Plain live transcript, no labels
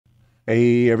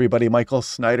Hey everybody, Michael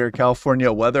Snyder,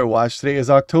 California Weather Watch. Today is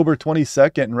October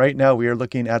 22nd, and right now we are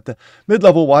looking at the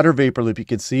mid-level water vapor loop. You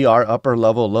can see our upper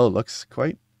level low looks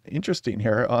quite interesting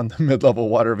here on the mid-level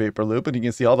water vapor loop, and you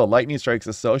can see all the lightning strikes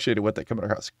associated with it coming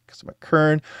across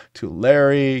McKern,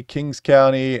 Tulare, Kings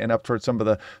County, and up towards some of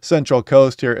the central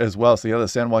coast here as well. So the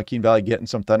San Joaquin Valley getting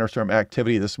some thunderstorm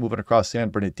activity. This moving across San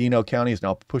Bernardino County is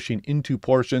now pushing into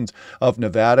portions of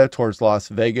Nevada towards Las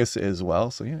Vegas as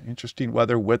well. So interesting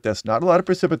weather with this. Not a lot of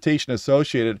precipitation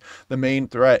associated. The main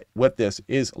threat with this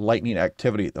is lightning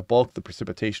activity. The bulk of the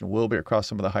precipitation will be across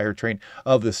some of the higher terrain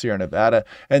of the Sierra Nevada.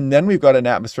 And then we've got an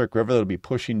atmospheric river that'll be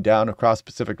pushing down across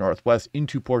Pacific Northwest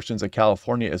into portions of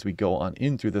California as we go on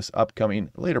in through this upcoming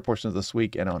later portions of this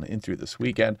week and on in through this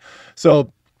weekend.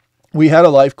 So we had a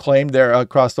life claim there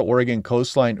across the Oregon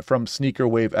coastline from sneaker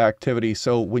wave activity.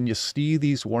 So when you see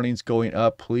these warnings going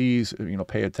up, please,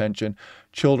 pay attention.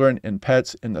 Children and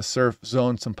pets in the surf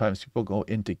zone, sometimes people go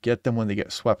in to get them when they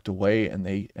get swept away and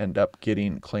they end up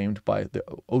getting claimed by the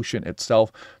ocean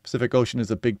itself. Pacific Ocean is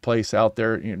a big place out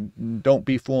there. Don't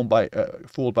be fooled by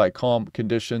calm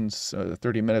conditions.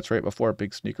 30 minutes right before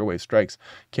big sneaker wave strikes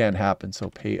can happen. So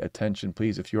pay attention,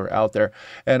 please, if you are out there.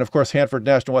 And of course, Hanford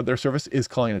National Weather Service is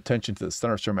calling attention to this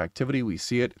thunderstorm activity. We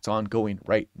see it. It's ongoing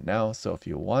right now. So if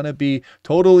you want to be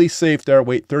totally safe there,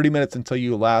 wait 30 minutes until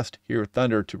you last hear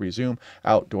thunder to resume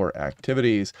outdoor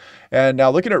activities. And now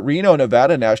looking at Reno,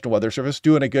 Nevada National Weather Service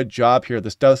doing a good job here.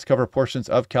 This does cover portions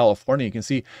of California. You can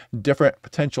see different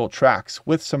potential tracks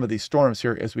with some of these storms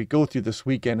here as we go through this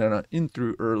weekend and on in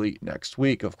through early next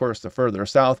week. Of course, the further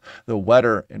south, the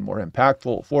wetter and more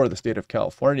impactful for the state of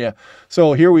California.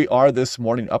 So here we are this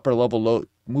morning, upper level low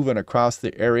moving across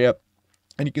the area.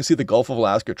 And you can see the Gulf of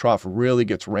Alaska trough really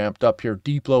gets ramped up here.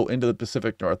 Deep low into the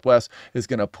Pacific Northwest is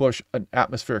going to push an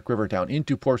atmospheric river down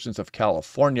into portions of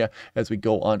California as we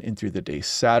go on in through the day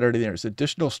Saturday. There's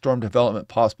additional storm development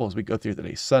possible as we go through the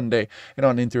day Sunday and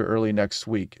on in through early next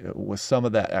week with some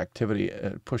of that activity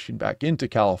pushing back into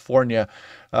California.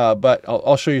 But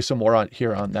I'll show you some more on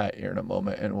that here in a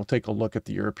moment. And we'll take a look at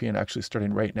the European actually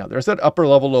starting right now. There's that upper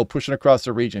level low pushing across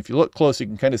the region. If you look close, you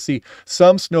can kind of see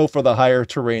some snow for the higher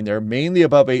terrain there, mainly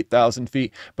above 8,000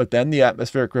 feet, but then the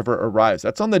atmospheric river arrives.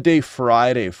 That's on the day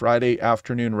Friday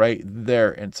afternoon right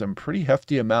there, and some pretty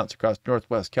hefty amounts across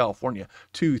Northwest California,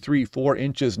 2, 3, 4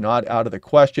 inches not out of the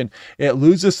question. It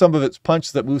loses some of its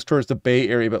punch that moves towards the Bay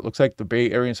Area, but it looks like the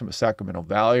Bay Area and some of Sacramento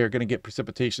Valley are going to get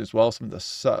precipitation as well, some of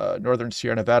the northern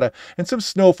Sierra Nevada, and some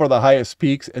snow for the highest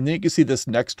peaks. And then you can see this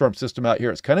next storm system out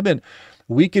here. It's kind of been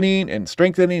weakening and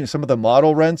strengthening some of the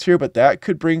model runs here, but that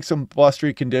could bring some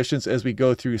blustery conditions as we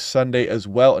go through Sunday as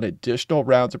well, and additional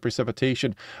rounds of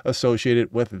precipitation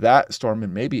associated with that storm,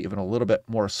 and maybe even a little bit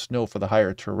more snow for the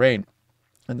higher terrain.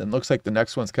 And then looks like the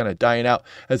next one's kind of dying out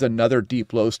as another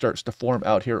deep low starts to form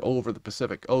out here over the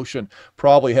Pacific Ocean,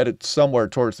 probably headed somewhere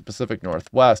towards the Pacific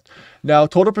Northwest. Now,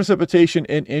 total precipitation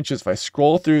in inches. If I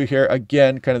scroll through here,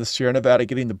 again, kind of the Sierra Nevada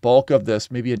getting the bulk of this,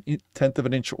 maybe a tenth of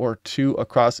an inch or two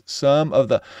across some of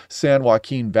the San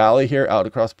Joaquin Valley here, out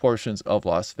across portions of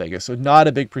Las Vegas. So not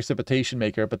a big precipitation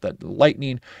maker, but that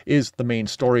lightning is the main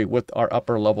story with our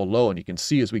upper level low. And you can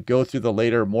see as we go through the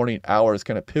later morning hours,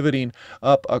 kind of pivoting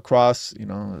up across,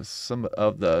 some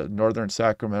of the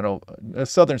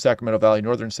southern Sacramento Valley,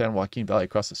 northern San Joaquin Valley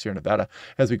across the Sierra Nevada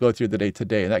as we go through the day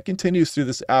today. And that continues through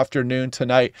this afternoon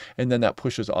tonight, and then that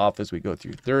pushes off as we go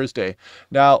through Thursday.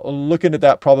 Now, looking at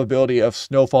that probability of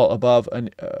snowfall above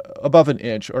an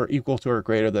inch or equal to or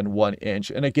greater than 1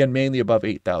 inch, and again, mainly above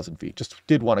 8,000 feet. Just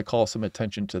did want to call some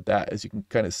attention to that as you can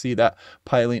kind of see that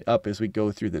piling up as we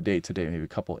go through the day today, maybe a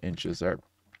couple inches there.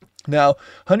 Now,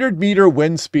 100-meter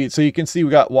wind speed. So you can see we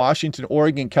got Washington,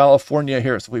 Oregon, California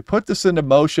here. So if we put this into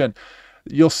motion,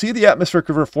 you'll see the atmospheric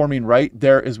river forming right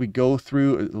there as we go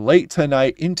through late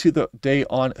tonight into the day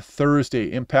on Thursday,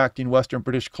 impacting western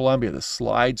British Columbia. This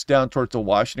slides down towards the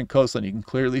Washington coastline. You can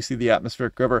clearly see the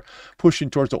atmospheric river pushing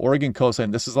towards the Oregon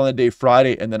coastline. This is on the day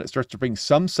Friday, and then it starts to bring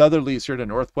some southerlies here to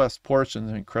northwest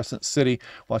portions in Crescent City.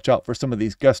 Watch out for some of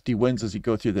these gusty winds as you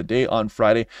go through the day on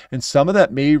Friday, and some of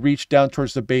that may reach down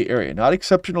towards the Bay Area. Not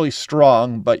exceptionally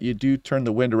strong, but you do turn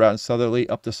the wind around southerly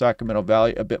up the Sacramento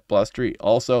Valley, a bit blustery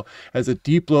also, as a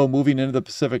deep low moving into the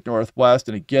Pacific Northwest.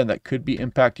 And again, that could be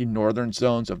impacting northern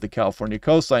zones of the California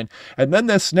coastline. And then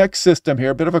this next system here,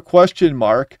 a bit of a question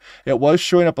mark. It was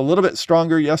showing up a little bit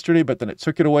stronger yesterday, but then it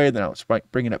took it away. Then it's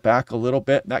bringing it back a little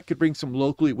bit. And that could bring some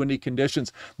locally windy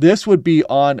conditions. This would be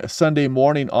on Sunday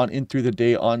morning on in through the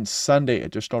day on Sunday.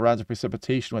 Additional rounds of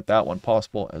precipitation with that one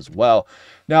possible as well.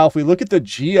 Now, if we look at the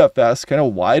GFS, kind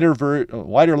of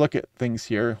wider look at things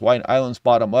here, Hawaiian Islands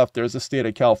bottom left, there's the state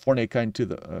of California kind of to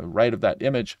the right of that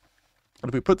image. And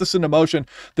if we put this into motion,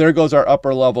 there goes our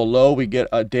upper level low. We get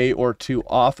a day or two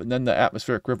off, and then the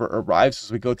atmospheric river arrives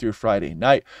as we go through Friday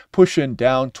night, pushing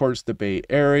down towards the Bay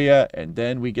Area. And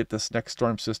then we get this next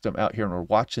storm system out here, and we're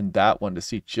watching that one to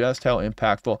see just how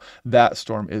impactful that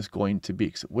storm is going to be.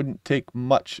 Because it wouldn't take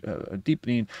much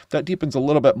deepening. That deepens a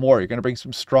little bit more. You're going to bring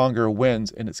some stronger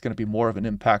winds, and it's going to be more of an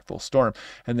impactful storm.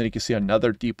 And then you can see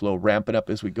another deep low ramping up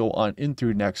as we go on in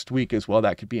through next week as well.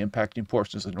 That could be impacting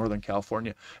portions of Northern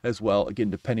California as well, again,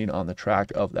 depending on the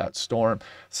track of that storm.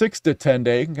 6 to 10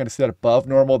 day, you can kind of see that above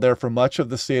normal there for much of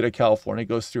the state of California.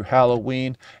 Goes through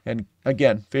Halloween, and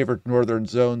again, favored northern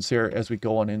zones here as we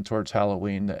go on in towards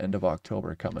Halloween, the end of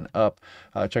October coming up.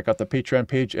 Check out the Patreon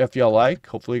page if you like.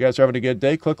 Hopefully you guys are having a good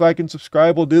day. Click like and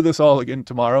subscribe. We'll do this all again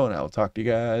tomorrow, and I will talk to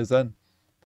you guys then.